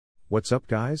What's up,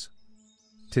 guys?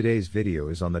 Today's video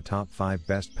is on the top 5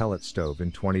 best pellet stove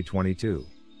in 2022.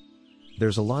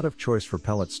 There's a lot of choice for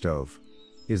pellet stove.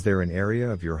 Is there an area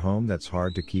of your home that's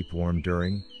hard to keep warm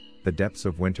during the depths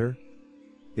of winter?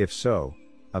 If so,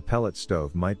 a pellet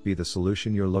stove might be the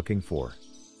solution you're looking for.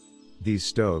 These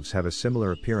stoves have a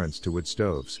similar appearance to wood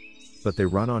stoves, but they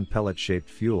run on pellet-shaped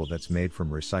fuel that's made from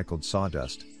recycled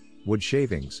sawdust, wood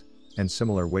shavings, and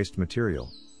similar waste material.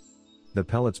 The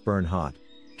pellets burn hot,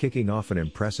 kicking off an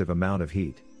impressive amount of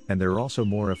heat, and they're also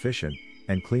more efficient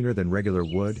and cleaner than regular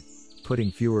wood,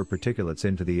 putting fewer particulates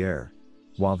into the air.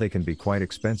 While they can be quite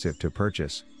expensive to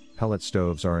purchase, pellet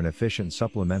stoves are an efficient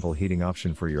supplemental heating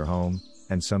option for your home,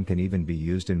 and some can even be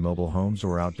used in mobile homes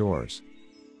or outdoors.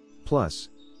 Plus,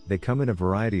 they come in a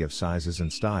variety of sizes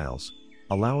and styles,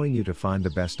 allowing you to find the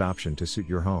best option to suit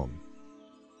your home.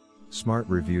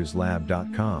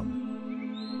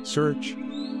 SmartReviewsLab.com. Search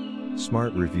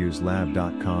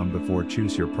SmartReviewsLab.com before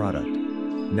choose your product.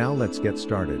 Now let's get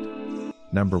started.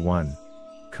 Number 1.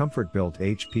 Comfort-Built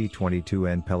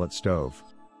HP22N Pellet Stove.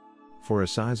 For a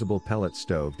sizable pellet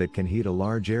stove that can heat a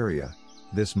large area,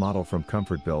 this model from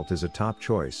Comfort-Built is a top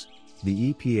choice.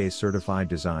 The EPA-certified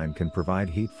design can provide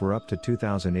heat for up to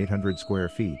 2,800 square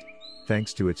feet,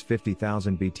 thanks to its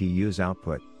 50,000 BTUs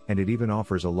output, and it even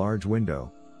offers a large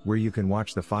window, where you can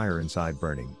watch the fire inside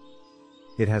burning.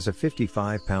 It has a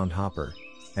 55-pound hopper,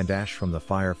 and ash from the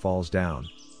fire falls down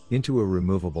into a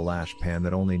removable ash pan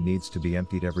that only needs to be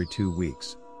emptied every 2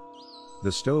 weeks.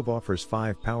 The stove offers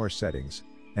 5 power settings,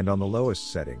 and on the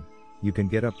lowest setting, you can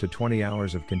get up to 20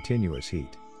 hours of continuous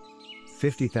heat.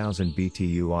 50,000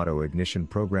 BTU auto ignition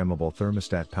programmable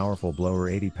thermostat powerful blower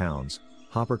 80 pounds,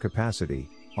 hopper capacity,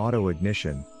 auto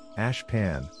ignition, ash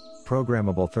pan,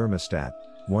 programmable thermostat,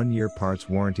 1-year parts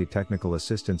warranty technical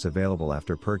assistance available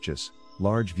after purchase,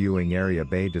 large viewing area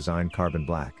bay design carbon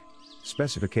black.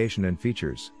 Specification and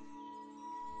features.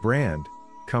 Brand,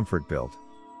 Comfort-Built.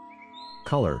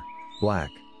 Color, black.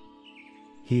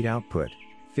 Heat output,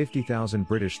 50,000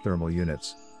 British thermal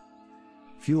units.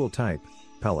 Fuel type,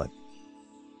 pellet.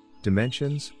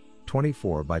 Dimensions,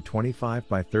 24 by 25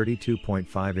 by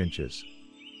 32.5 inches.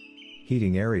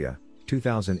 Heating area,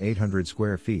 2,800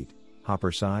 square feet,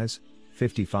 hopper size,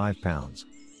 55 pounds.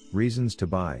 Reasons to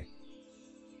buy.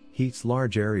 Heats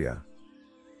large area.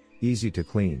 Easy to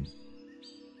clean.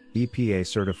 EPA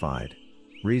certified.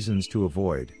 Reasons to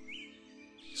avoid.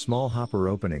 Small hopper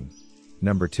opening.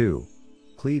 Number 2.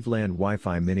 Cleveland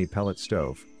Wi-Fi Mini Pellet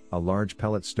Stove. A large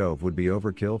pellet stove would be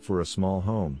overkill for a small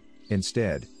home.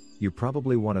 Instead, you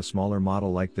probably want a smaller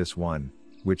model like this one,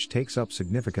 which takes up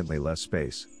significantly less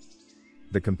space.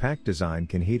 The compact design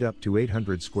can heat up to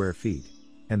 800 square feet,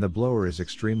 and the blower is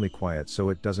extremely quiet so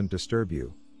it doesn't disturb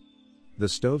you. The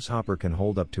stove's hopper can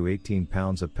hold up to 18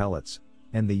 pounds of pellets,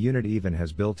 and the unit even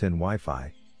has built-in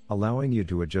Wi-Fi, allowing you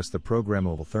to adjust the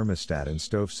programmable thermostat and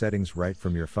stove settings right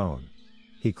from your phone.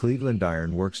 The Cleveland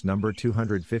Iron Works No.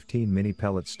 215 Mini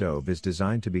Pellet Stove is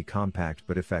designed to be compact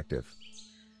but effective.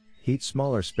 Heat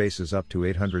smaller spaces up to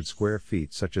 800 square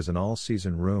feet such as an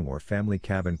all-season room or family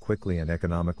cabin quickly and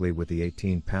economically with the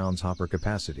 18 pounds hopper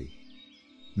capacity.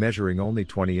 Measuring only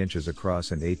 20 inches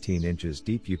across and 18 inches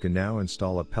deep, you can now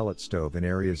install a pellet stove in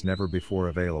areas never before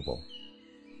available.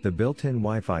 The built-in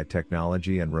Wi-Fi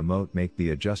technology and remote make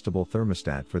the adjustable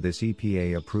thermostat for this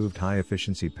EPA-approved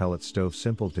high-efficiency pellet stove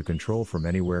simple to control from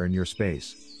anywhere in your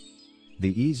space.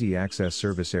 The easy access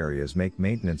service areas make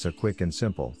maintenance a quick and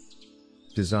simple.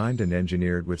 Designed and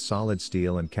engineered with solid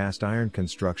steel and cast iron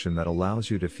construction that allows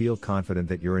you to feel confident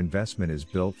that your investment is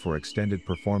built for extended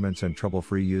performance and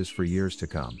trouble-free use for years to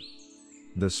come.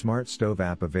 The Smart Stove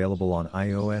app available on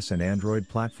iOS and Android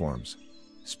platforms.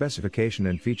 Specification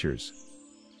and features.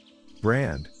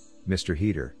 Brand, Mr.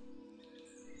 Heater.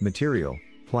 Material,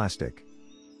 plastic.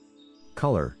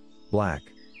 Color, black.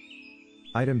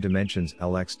 Item dimensions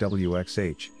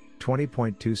LXWXH,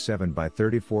 20.27 by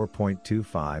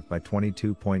 34.25 by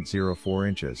 22.04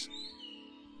 inches.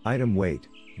 Item weight,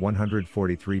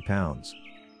 143 pounds.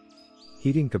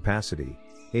 Heating capacity,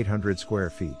 800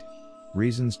 square feet.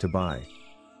 Reasons to buy.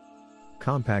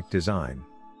 Compact design.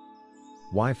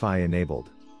 Wi-Fi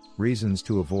enabled. Reasons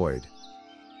to avoid.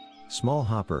 Small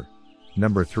hopper.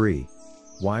 Number 3.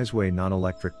 Wiseway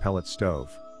Non-Electric Pellet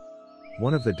Stove.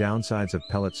 One of the downsides of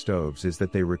pellet stoves is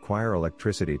that they require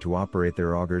electricity to operate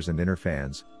their augers and inner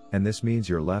fans, and this means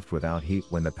you're left without heat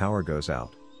when the power goes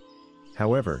out.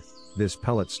 However, this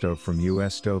pellet stove from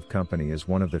US Stove Company is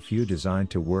one of the few designed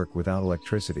to work without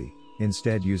electricity,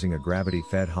 instead using a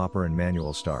gravity-fed hopper and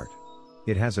manual start.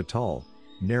 It has a tall,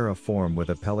 narrow form with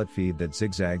a pellet feed that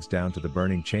zigzags down to the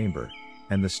burning chamber,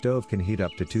 and the stove can heat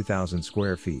up to 2,000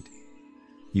 square feet.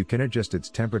 You can adjust its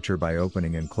temperature by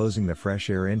opening and closing the fresh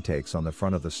air intakes on the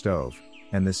front of the stove,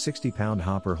 and the 60-pound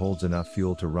hopper holds enough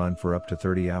fuel to run for up to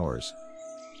 30 hours.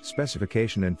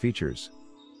 Specification and features.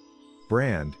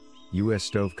 Brand, U.S.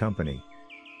 Stove Company.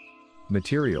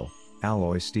 Material,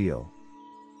 alloy steel.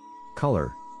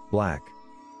 Color, black.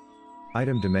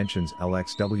 Item dimensions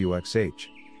LXWXH,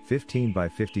 15 by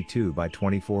 52 by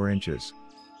 24 inches.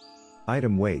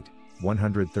 Item weight,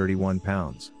 131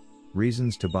 pounds.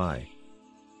 Reasons to buy.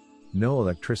 No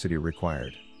electricity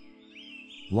required.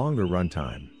 Longer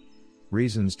runtime.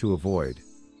 Reasons to avoid.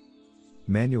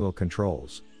 Manual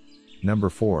controls. Number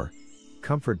 4.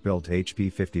 Comfort Built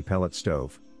HP 50 Pellet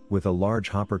Stove. With a large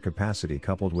hopper capacity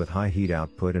coupled with high heat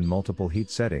output and multiple heat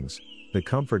settings, the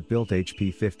Comfort Built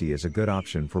HP 50 is a good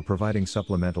option for providing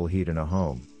supplemental heat in a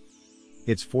home.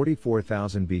 Its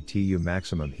 44,000 BTU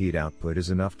maximum heat output is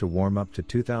enough to warm up to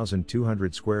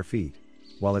 2,200 square feet,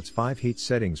 while its 5 heat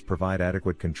settings provide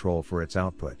adequate control for its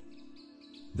output.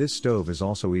 This stove is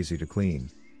also easy to clean,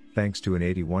 thanks to an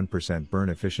 81% burn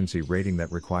efficiency rating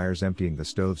that requires emptying the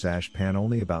stove's ash pan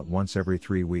only about once every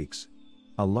 3 weeks.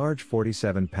 A large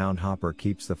 47-pound hopper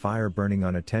keeps the fire burning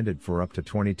unattended for up to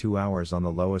 22 hours on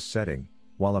the lowest setting,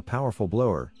 while a powerful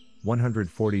blower,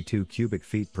 142 cubic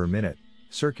feet per minute,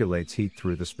 circulates heat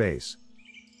through the space.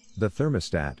 The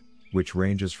thermostat, which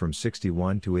ranges from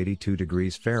 61 to 82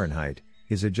 degrees Fahrenheit,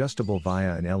 is adjustable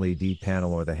via an LED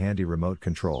panel or the handy remote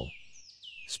control.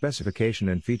 Specification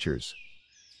and features.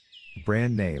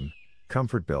 Brand name,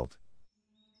 Comfort Built.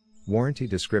 Warranty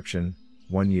description,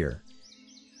 1 year.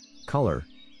 Color,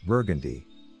 burgundy.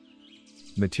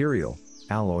 Material,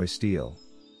 alloy steel.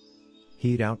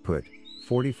 Heat output,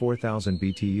 44,000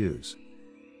 BTUs.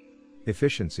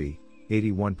 Efficiency,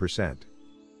 81%.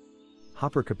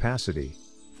 Hopper capacity,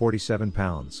 47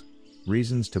 pounds.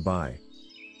 Reasons to buy.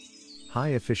 High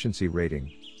efficiency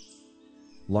rating.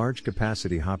 Large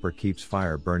capacity hopper keeps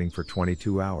fire burning for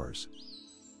 22 hours.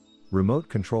 Remote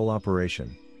control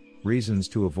operation. Reasons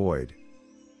to avoid.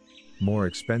 More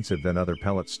expensive than other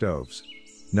pellet stoves.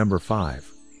 Number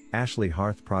 5. Ashley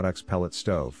Hearth Products Pellet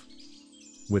Stove.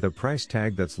 With a price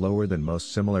tag that's lower than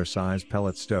most similar size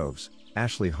pellet stoves,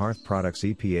 Ashley Hearth Products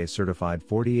EPA certified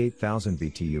 48,000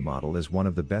 BTU model is one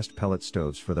of the best pellet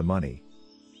stoves for the money.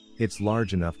 It's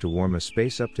large enough to warm a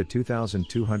space up to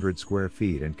 2,200 square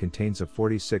feet and contains a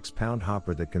 46-pound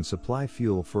hopper that can supply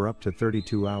fuel for up to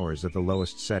 32 hours at the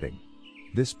lowest setting.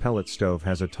 This pellet stove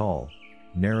has a tall,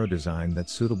 narrow design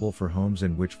that's suitable for homes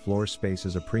in which floor space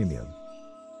is a premium.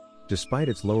 Despite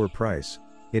its lower price,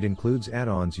 it includes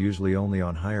add-ons usually only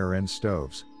on higher-end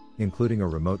stoves, including a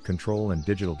remote control and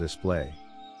digital display.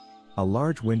 A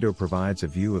large window provides a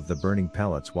view of the burning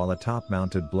pellets while a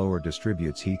top-mounted blower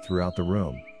distributes heat throughout the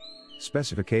room.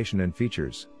 Specification and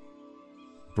features.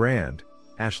 Brand,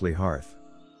 Ashley Hearth.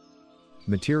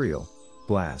 Material,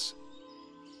 glass.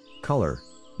 Color,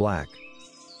 black.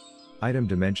 Item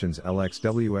dimensions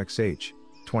LXWXH,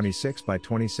 26 by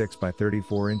 26 by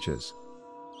 34 inches.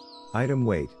 Item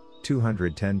weight,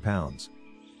 210 pounds.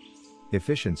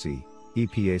 Efficiency,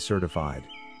 EPA certified.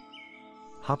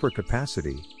 Hopper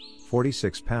capacity,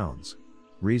 46 pounds.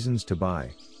 Reasons to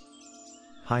buy.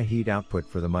 High heat output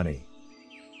for the money.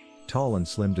 Tall and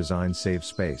slim design saves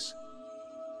space.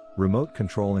 Remote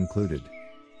control included.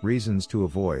 Reasons to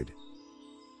avoid.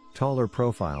 Taller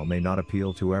profile may not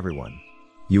appeal to everyone.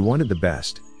 You wanted the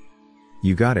best.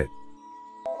 You got it.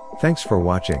 Thanks for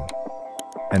watching.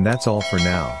 And that's all for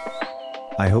now.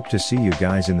 I hope to see you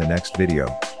guys in the next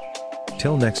video.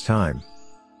 Till next time.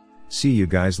 See you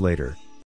guys later.